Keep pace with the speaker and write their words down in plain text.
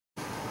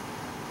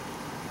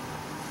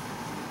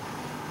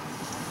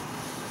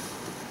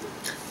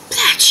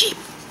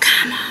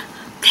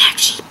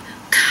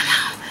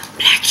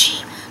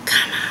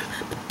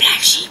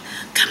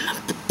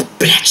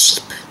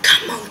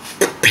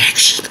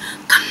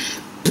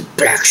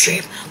black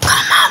sheep,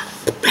 come on,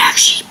 black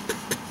sheep.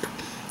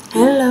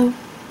 Hello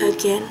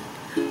again,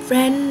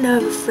 friend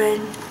of a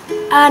friend.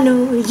 I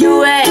know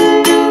you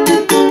ain't.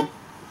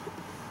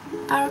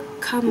 Our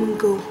common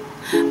goal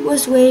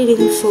was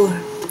waiting for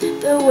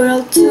the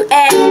world to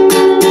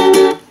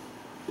end.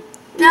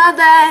 Now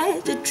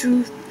that the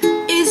truth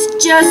is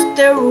just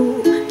the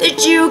rule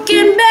that you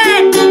can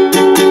bend,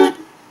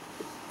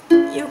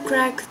 you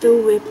crack the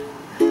whip,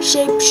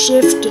 shape,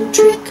 shift and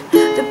trick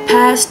the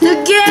past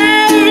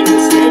again.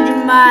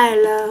 Send my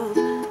love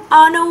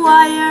on a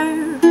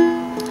wire,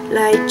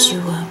 light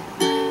you up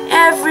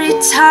every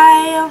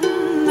time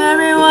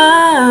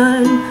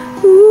everyone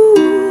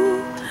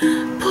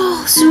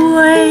pulls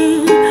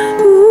away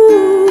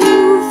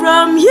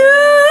from you.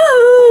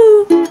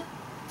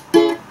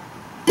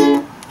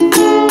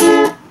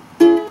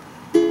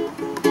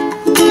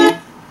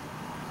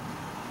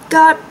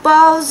 Got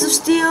balls of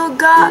steel,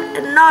 got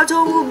an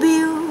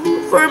automobile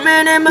for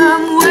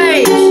minimum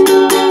wage.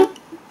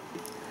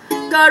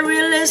 Got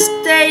real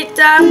estate,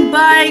 I'm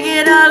buying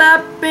it all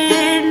up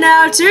in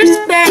outer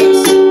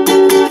space.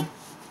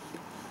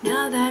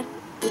 Now that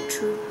the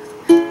truth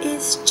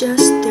is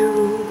just the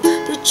rule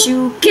that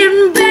you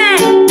can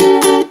bend,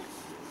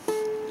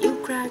 you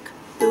crack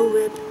the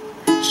whip,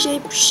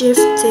 shape,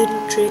 shift and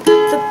trick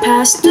the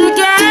past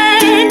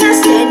again. I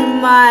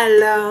send my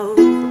love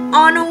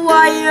on a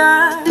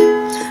wire,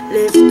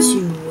 lift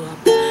you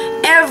up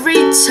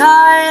every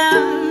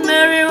time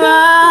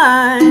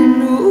everyone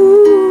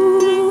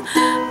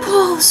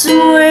pulls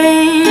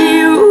away.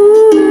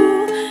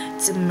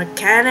 It's a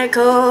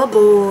mechanical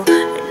bull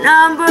at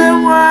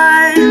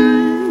 #1.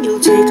 You'll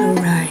take a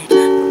ride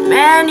from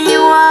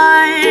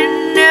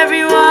anyone.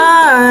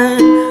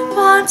 Everyone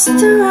wants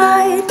to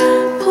ride,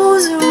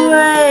 pulls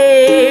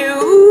away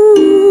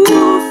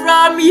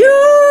from you.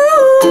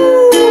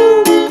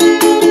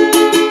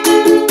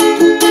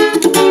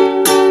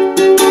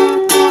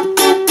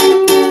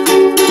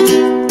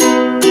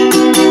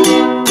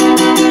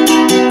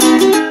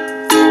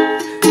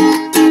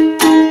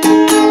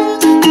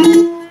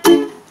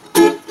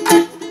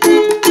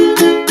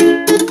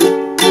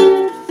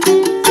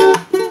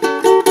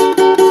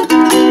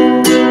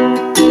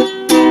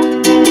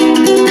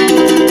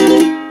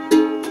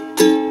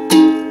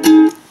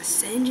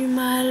 Send you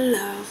my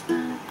love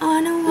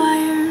on a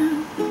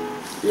wire,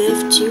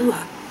 lift you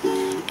up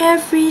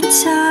every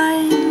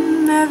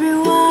time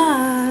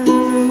everyone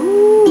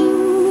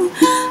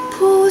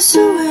pulls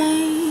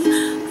away.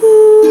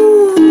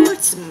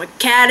 It's a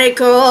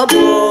mechanical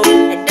bull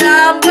at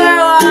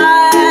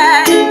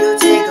 #1. You'll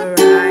take a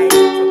ride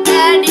from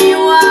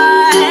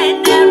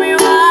anyone.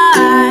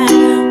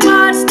 Everyone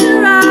wants to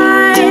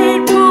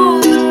ride,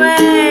 pulls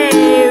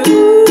away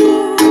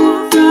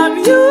from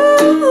you.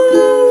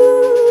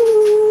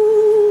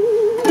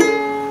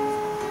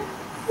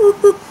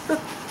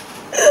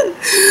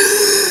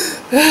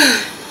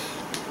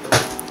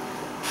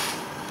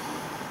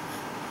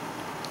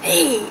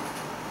 Hey,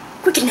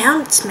 quick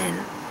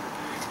announcement.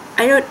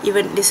 I don't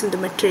even listen to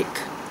Metric.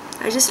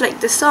 I just like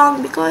the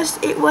song because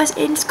it was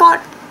in Scott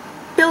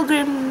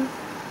Pilgrim,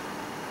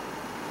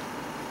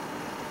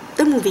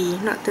 the movie,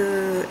 not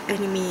the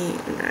anime,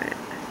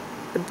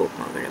 the book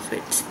or whatever.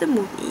 It's the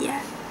movie,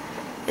 yeah.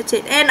 That's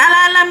it. And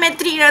ala-ala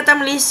Metric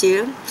datang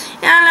Malaysia.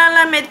 Yang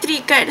ala-ala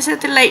Metric kat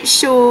satellite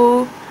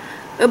show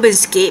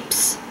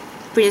Urbanscapes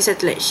punya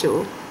satellite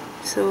show.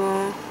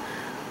 So,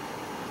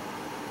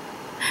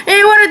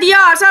 hey, what are the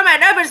odds? I'm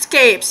at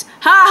Urbanscapes.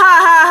 Ha ha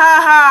ha ha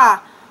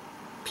ha.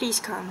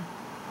 Please come.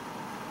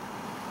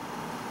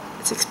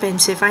 It's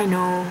expensive, I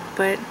know,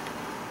 but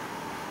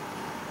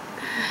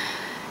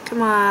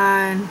come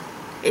on.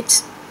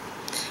 It's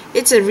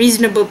a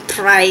reasonable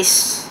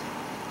price,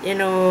 you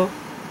know.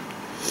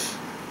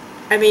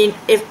 I mean,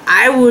 if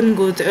I wouldn't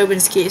go to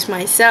Urbanscapes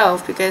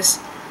myself because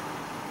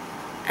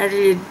I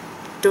really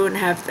don't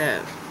have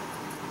the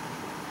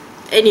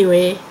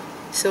anyway,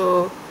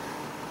 so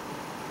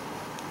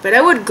but I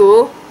would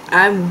go.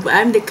 I'm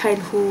the kind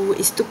who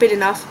is stupid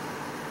enough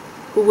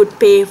who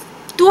would pay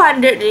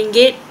 200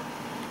 ringgit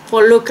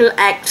for local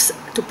acts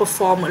to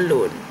perform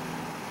alone.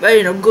 But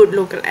you know, good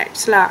local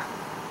acts lah.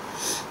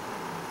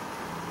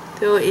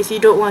 So if you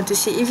don't want to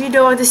see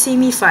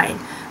me, fine.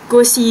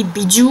 Go see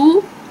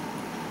Biju,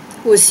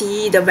 go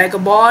see the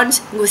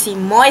Vagabonds, go see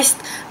Moist,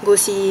 go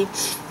see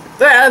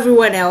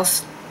everyone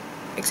else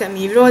except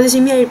me. If you don't want to see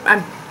me,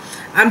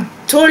 I'm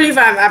totally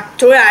fine. I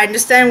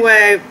understand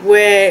where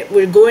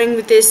we're going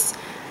with this.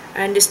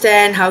 I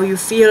understand how you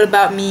feel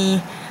about me.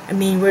 I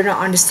mean, we're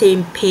not on the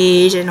same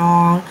page and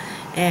all,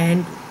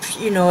 and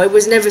you know, it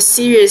was never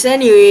serious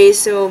anyway,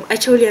 so I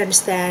totally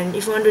understand.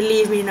 If you want to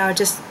leave me now,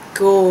 just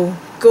go,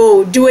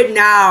 do it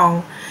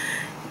now.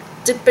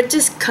 But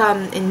just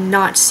come and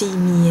not see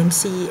me and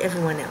see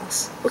everyone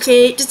else,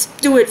 okay? Just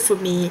do it for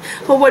me,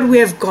 for what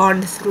we have gone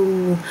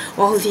through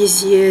all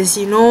these years,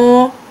 you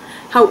know,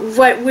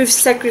 what we've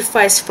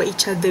sacrificed for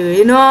each other,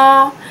 you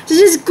know. So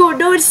just go,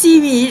 don't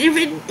see me.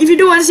 If you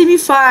don't want to see me,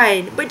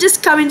 fine, but just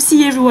come and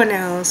see everyone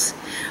else,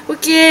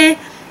 okay?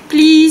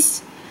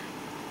 Please.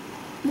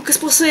 Buka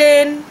 10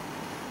 sen.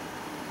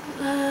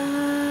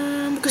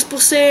 Buka 10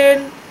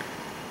 sen.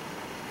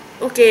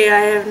 Okay,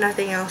 I have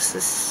nothing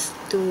else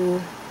to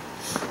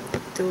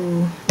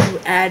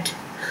add.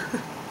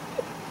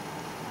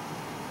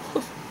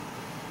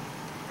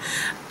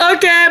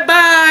 Okay,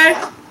 bye.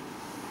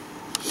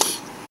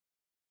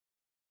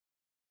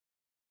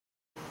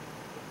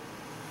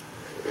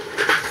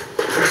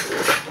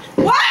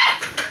 What?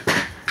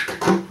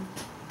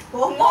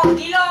 Bongong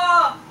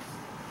gila.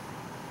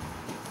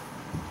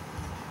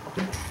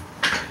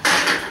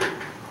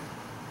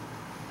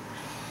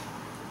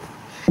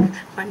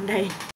 Pandai.